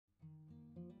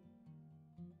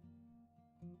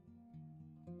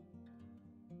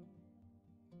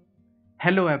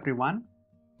Hello everyone.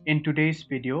 In today's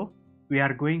video, we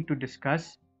are going to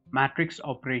discuss matrix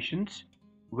operations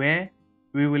where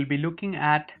we will be looking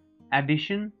at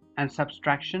addition and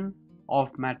subtraction of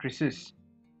matrices.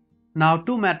 Now,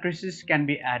 two matrices can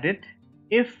be added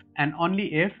if and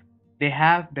only if they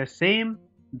have the same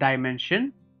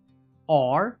dimension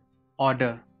or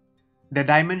order. The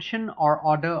dimension or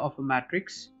order of a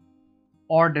matrix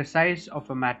or the size of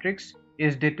a matrix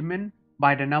is determined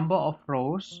by the number of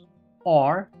rows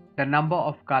or the number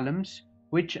of columns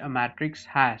which a matrix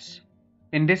has.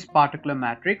 In this particular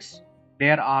matrix,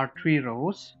 there are 3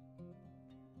 rows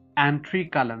and 3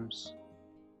 columns.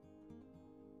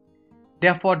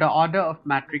 Therefore, the order of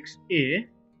matrix A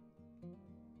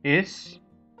is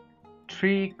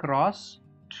 3 cross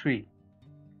 3.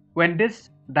 When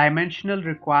this dimensional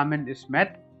requirement is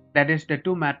met, that is, the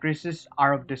two matrices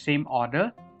are of the same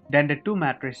order, then the two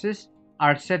matrices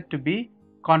are said to be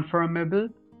conformable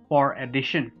for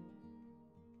addition.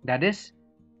 That is,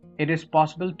 it is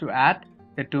possible to add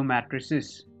the two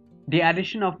matrices. The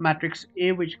addition of matrix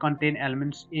A which contain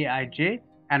elements Aij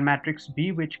and matrix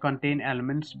B which contain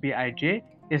elements Bij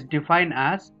is defined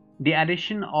as the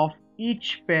addition of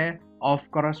each pair of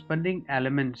corresponding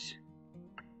elements.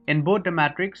 In both the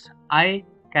matrix, I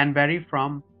can vary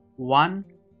from 1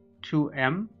 to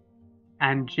m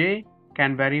and j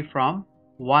can vary from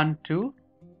 1 to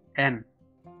n.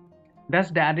 Thus,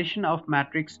 the addition of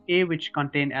matrix A which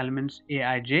contain elements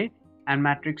Aij and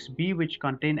matrix B which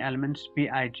contain elements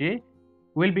Bij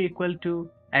will be equal to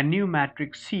a new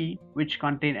matrix C which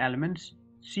contain elements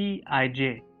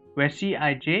Cij, where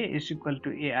Cij is equal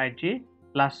to Aij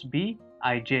plus Bij.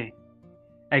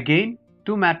 Again,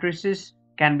 two matrices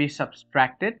can be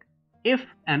subtracted if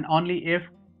and only if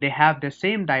they have the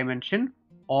same dimension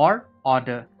or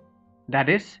order. That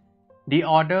is, the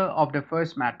order of the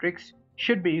first matrix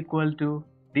should be equal to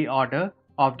the order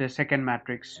of the second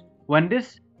matrix. When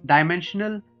this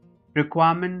dimensional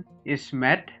requirement is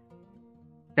met,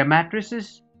 the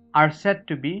matrices are said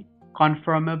to be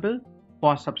conformable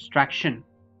for subtraction.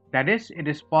 That is, it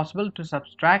is possible to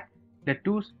subtract the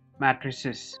two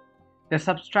matrices. The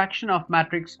subtraction of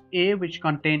matrix A which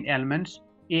contain elements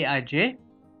Aij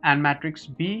and matrix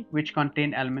B which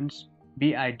contain elements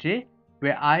Bij,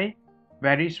 where I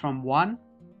varies from 1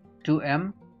 to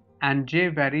m and j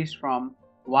varies from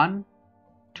 1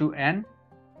 to n,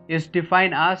 is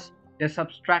defined as the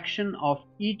subtraction of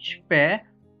each pair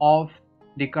of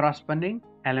the corresponding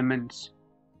elements.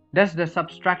 Thus, the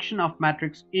subtraction of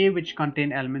matrix A which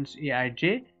contain elements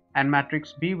Aij and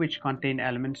matrix B which contain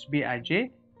elements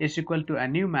Bij is equal to a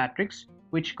new matrix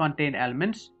which contain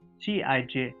elements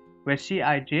Cij, where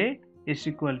Cij is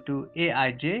equal to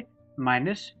Aij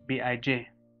minus Bij.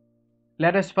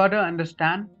 Let us further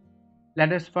understand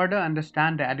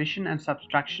the addition and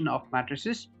subtraction of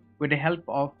matrices with the help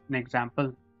of an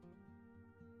example.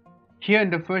 Here in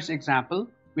the first example,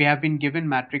 we have been given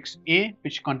matrix A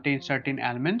which contains certain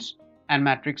elements and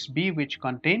matrix B which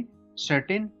contain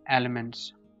certain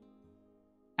elements.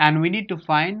 And we need to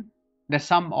find the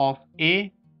sum of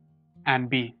A and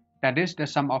B, that is, the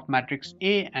sum of matrix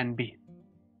A and B.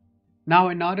 Now,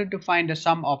 in order to find the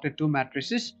sum of the two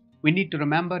matrices, we need to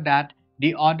remember that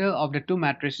the order of the two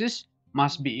matrices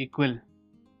must be equal.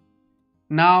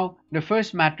 Now, the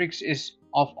first matrix is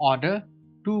of order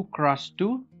 2 cross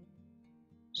 2,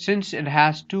 since it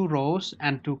has 2 rows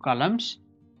and 2 columns,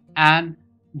 and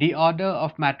the order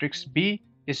of matrix B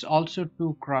is also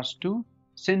 2 cross 2,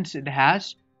 since it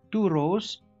has 2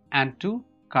 rows and 2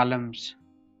 columns.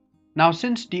 Now,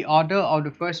 since the order of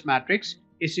the first matrix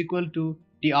is equal to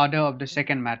the order of the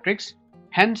second matrix,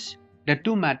 hence the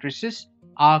two matrices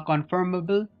are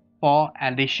conformable for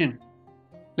addition.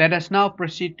 Let us now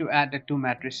proceed to add the two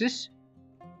matrices.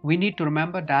 We need to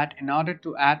remember that in order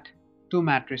to add two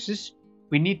matrices,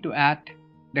 we need to add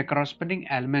the corresponding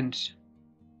elements.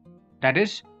 That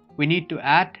is, we need to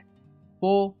add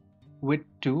 4 with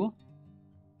 2,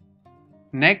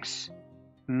 next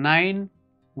 9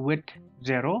 with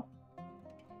 0,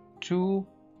 2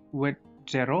 with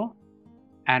 0,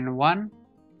 and 1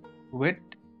 with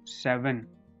 7.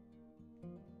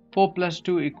 4 plus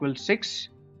 2 equals 6,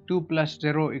 2 plus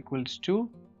 0 equals 2,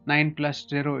 9 plus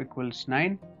 0 equals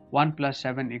 9, 1 plus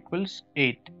 7 equals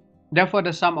 8. Therefore,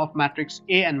 the sum of matrix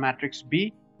A and matrix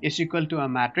B is equal to a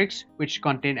matrix which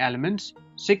contain elements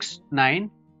 6, 9,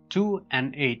 2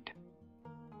 and 8.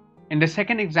 In the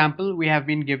second example, we have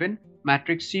been given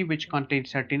matrix C which contains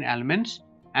certain elements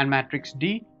and matrix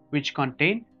D which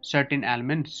contain certain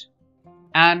elements.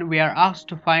 And we are asked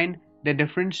to find the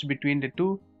difference between the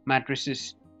two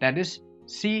matrices, that is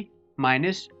C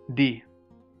minus D.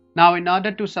 Now, in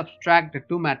order to subtract the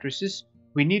two matrices,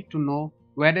 we need to know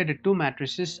whether the two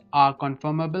matrices are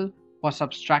conformable for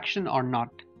subtraction or not.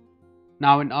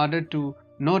 Now, in order to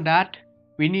know that,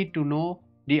 we need to know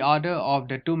the order of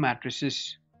the two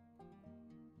matrices.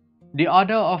 The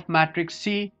order of matrix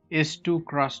C is 2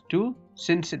 cross 2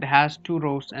 since it has 2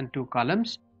 rows and 2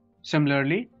 columns.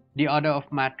 Similarly, the order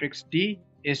of matrix D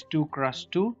is 2 cross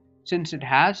 2 since it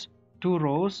has 2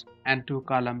 rows and 2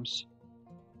 columns.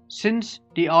 Since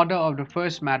the order of the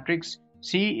first matrix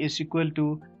C is equal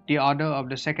to the order of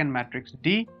the second matrix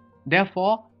D,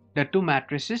 therefore the two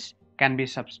matrices can be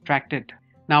subtracted.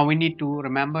 Now we need to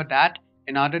remember that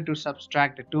in order to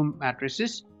subtract the two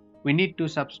matrices, we need to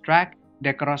subtract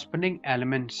their corresponding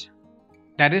elements.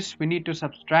 That is, we need to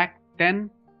subtract 10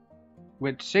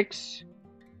 with 6,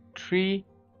 3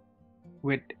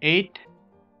 with 8,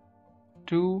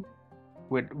 2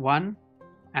 with 1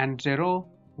 and 0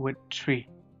 with 3.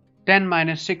 10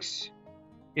 minus 6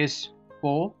 is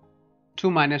 4,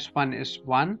 2 minus 1 is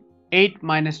 1, 8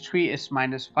 minus 3 is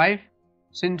minus 5.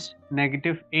 Since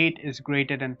negative 8 is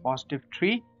greater than positive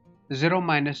 3, 0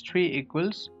 minus 3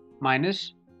 equals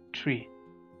minus 3.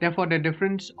 Therefore, the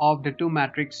difference of the two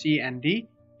matrices C and D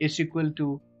is equal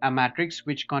to a matrix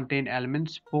which contains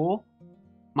elements 4,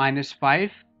 minus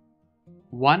 5,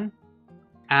 1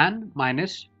 and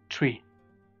minus 3.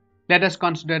 Let us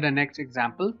consider the next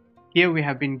example. Here we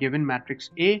have been given matrix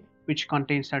A which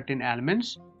contains certain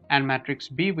elements and matrix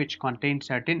B which contains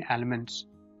certain elements.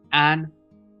 And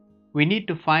we need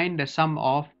to find the sum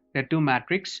of the two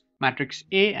matrices, matrix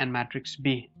A and matrix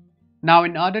B. Now,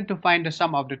 in order to find the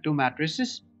sum of the two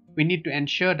matrices, we need to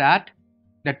ensure that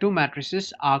the two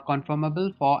matrices are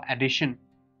conformable for addition.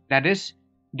 That is,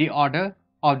 the order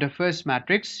of the first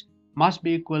matrix must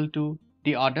be equal to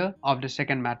the order of the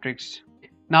second matrix.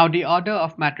 Now, the order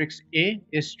of matrix A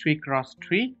is 3 cross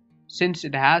 3 since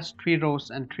it has 3 rows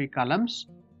and 3 columns,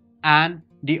 and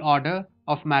the order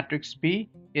of matrix B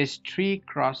is 3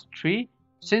 cross 3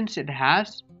 since it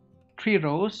has 3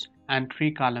 rows and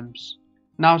 3 columns.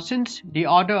 Now, since the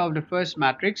order of the first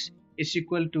matrix is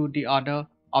equal to the order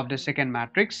of the second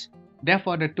matrix,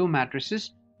 therefore the two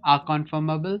matrices are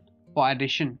conformable for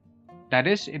addition. That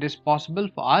is, it is possible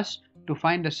for us to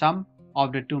find the sum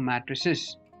of the two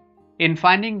matrices. In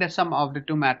finding the sum of the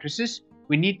two matrices,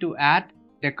 we need to add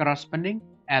their corresponding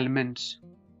elements.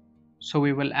 So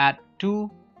we will add 2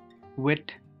 with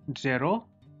 0,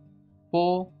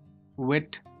 4 with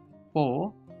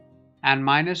 4 and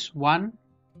minus 1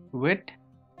 with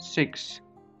 6.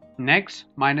 Next,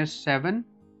 minus 7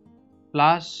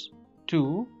 plus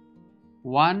 2,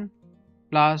 1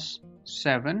 plus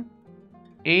 7,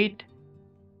 8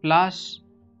 plus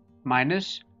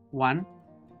minus 1,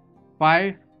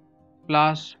 5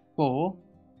 plus 4,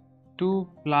 2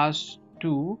 plus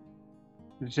 2,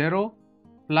 0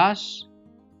 plus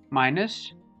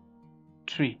minus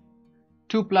 3.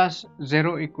 2 plus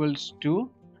 0 equals 2,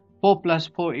 4 plus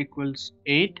 4 equals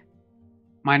 8,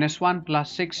 minus 1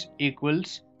 plus 6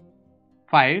 equals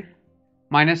 5,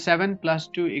 minus 7 plus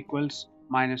 2 equals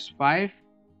minus 5,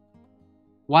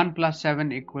 1 plus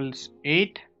 7 equals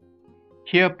 8.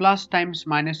 Here plus times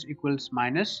minus equals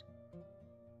minus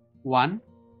 1,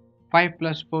 5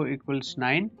 plus 4 equals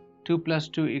 9, 2 plus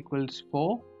 2 equals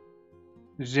 4,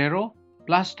 0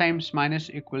 plus times minus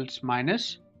equals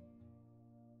minus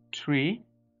 3,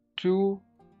 2,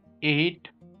 8,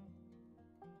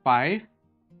 5,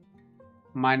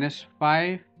 minus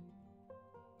 5,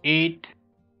 8,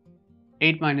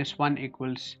 8 minus 1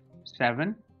 equals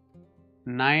 7,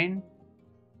 9,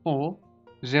 4,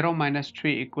 0 minus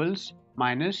 3 equals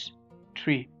minus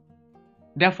 3.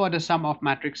 Therefore, the sum of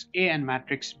matrix A and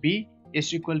matrix B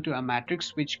is equal to a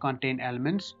matrix which contain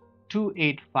elements 2,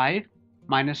 8, 5,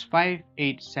 minus 5,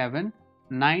 8, 7,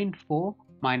 9, 4,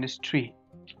 minus 3.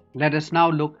 Let us now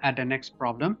look at the next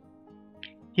problem.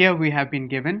 Here we have been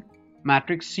given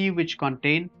matrix C which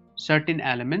contain certain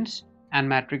elements and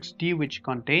matrix D which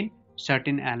contain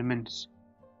certain elements.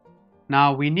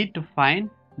 Now we need to find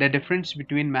the difference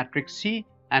between matrix C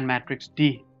and matrix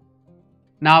D.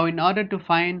 Now, in order to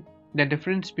find the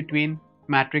difference between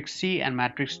matrix C and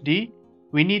matrix D,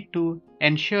 we need to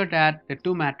ensure that the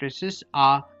two matrices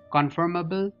are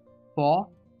conformable for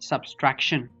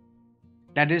subtraction.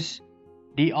 That is,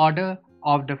 the order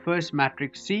of the first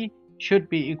matrix C should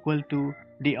be equal to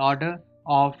the order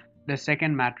of the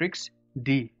second matrix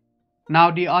D. Now,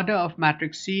 the order of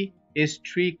matrix C is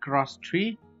 3 cross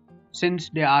 3 since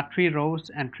there are 3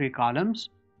 rows and 3 columns,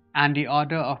 and the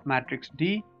order of matrix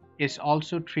D is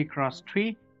also 3 cross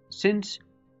 3 since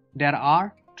there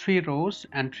are 3 rows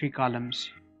and 3 columns.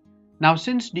 Now,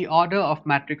 since the order of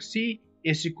matrix C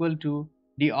is equal to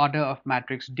the order of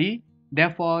matrix D,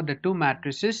 Therefore, the two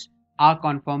matrices are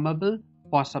conformable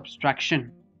for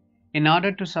subtraction. In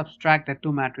order to subtract the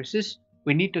two matrices,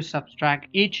 we need to subtract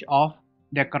each of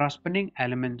their corresponding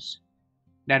elements.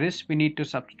 That is, we need to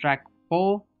subtract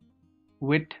 4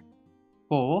 with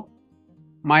 4,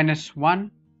 minus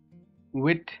 1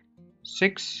 with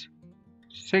 6,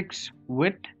 6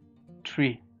 with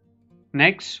 3.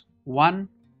 Next, 1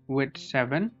 with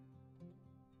 7,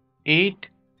 8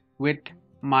 with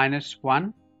minus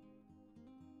 1,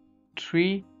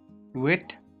 3 with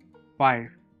 5.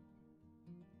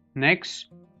 Next,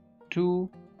 2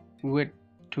 with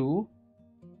 2,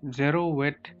 0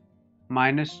 with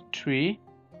minus 3,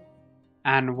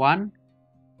 and 1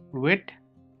 with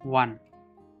 1.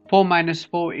 4 minus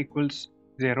 4 equals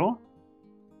 0.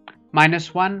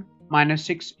 Minus 1 minus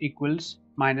 6 equals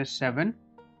minus 7.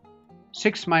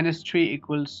 6 minus 3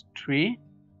 equals 3.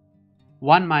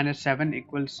 1 minus 7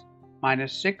 equals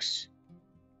minus 6.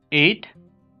 8.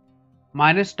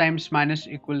 Minus times minus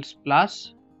equals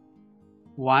plus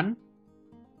 1.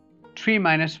 3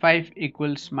 minus 5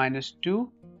 equals minus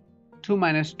 2. 2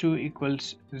 minus 2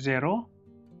 equals 0.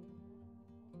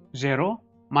 0.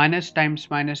 Minus times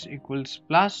minus equals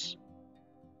plus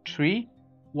 3.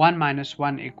 1 minus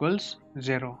 1 equals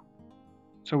 0.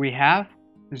 So we have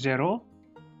 0,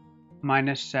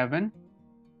 minus 7,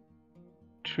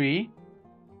 3,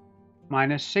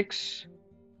 minus 6,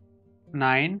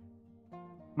 9,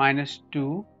 minus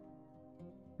 2,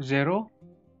 0,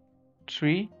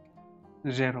 3,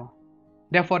 0.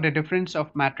 Therefore, the difference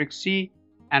of matrix C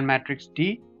and matrix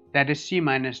D, that is C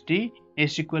minus D,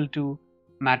 is equal to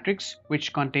matrix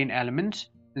which contain elements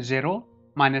 0,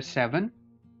 minus 7,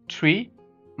 3,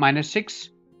 minus 6,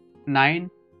 9,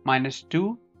 minus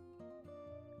 2,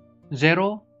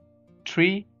 0,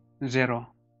 3, 0.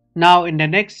 Now in the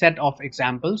next set of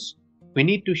examples, we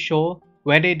need to show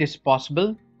whether it is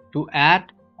possible to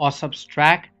add or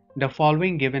subtract the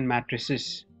following given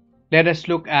matrices. Let us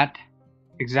look at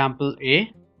example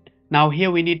A. Now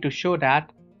here we need to show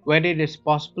that whether it is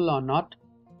possible or not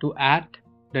to add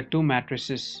the two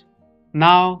matrices.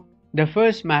 Now the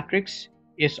first matrix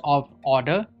is of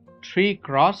order 3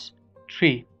 cross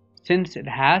 3 since it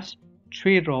has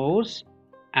 3 rows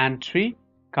and 3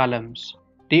 columns.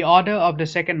 The order of the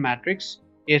second matrix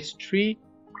is 3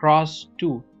 cross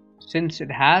 2 since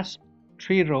it has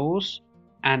 3 rows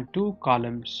and 2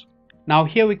 columns. Now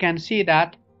here we can see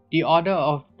that the order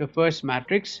of the first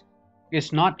matrix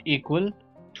is not equal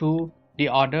to the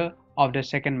order of the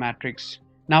second matrix.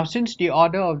 Now since the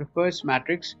order of the first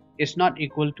matrix is not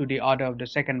equal to the order of the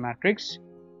second matrix,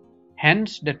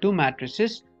 hence the two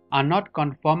matrices are not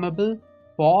conformable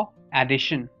for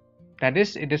addition. That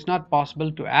is, it is not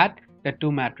possible to add the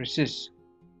two matrices.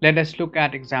 Let us look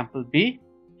at example B.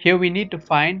 Here we need to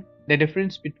find the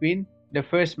difference between the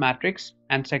first matrix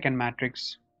and second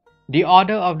matrix. The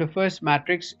order of the first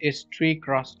matrix is 3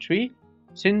 cross 3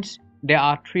 since there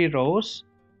are 3 rows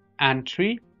and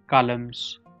 3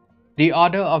 columns. The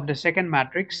order of the second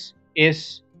matrix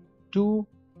is 2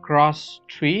 cross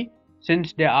 3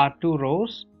 since there are 2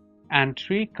 rows and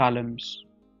 3 columns.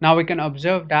 Now we can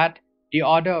observe that the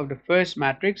order of the first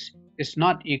matrix is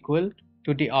not equal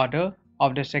to the order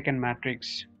of the second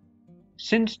matrix.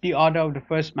 Since the order of the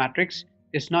first matrix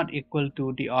is not equal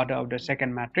to the order of the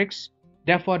second matrix,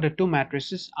 therefore the two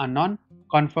matrices are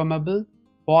non-conformable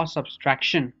for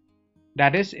subtraction.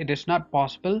 That is, it is not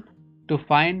possible to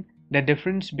find the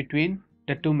difference between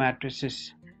the two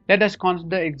matrices. Let us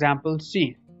consider example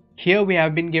C. Here we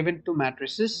have been given two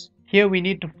matrices. Here we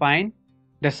need to find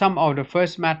the sum of the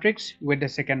first matrix with the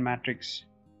second matrix.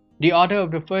 The order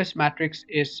of the first matrix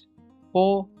is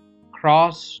 4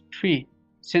 cross 3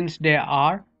 since there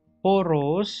are 4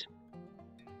 rows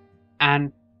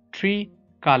and 3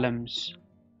 columns.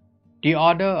 The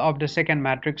order of the second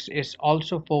matrix is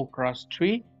also 4 cross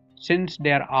 3 since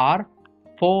there are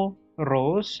 4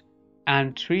 rows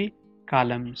and 3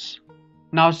 columns.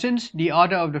 Now since the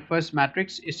order of the first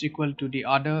matrix is equal to the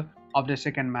order of the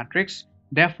second matrix,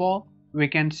 therefore we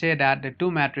can say that the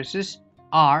two matrices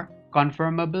are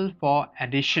conformable for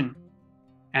addition,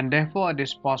 and therefore it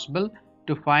is possible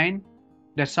to find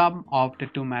the sum of the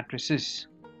two matrices.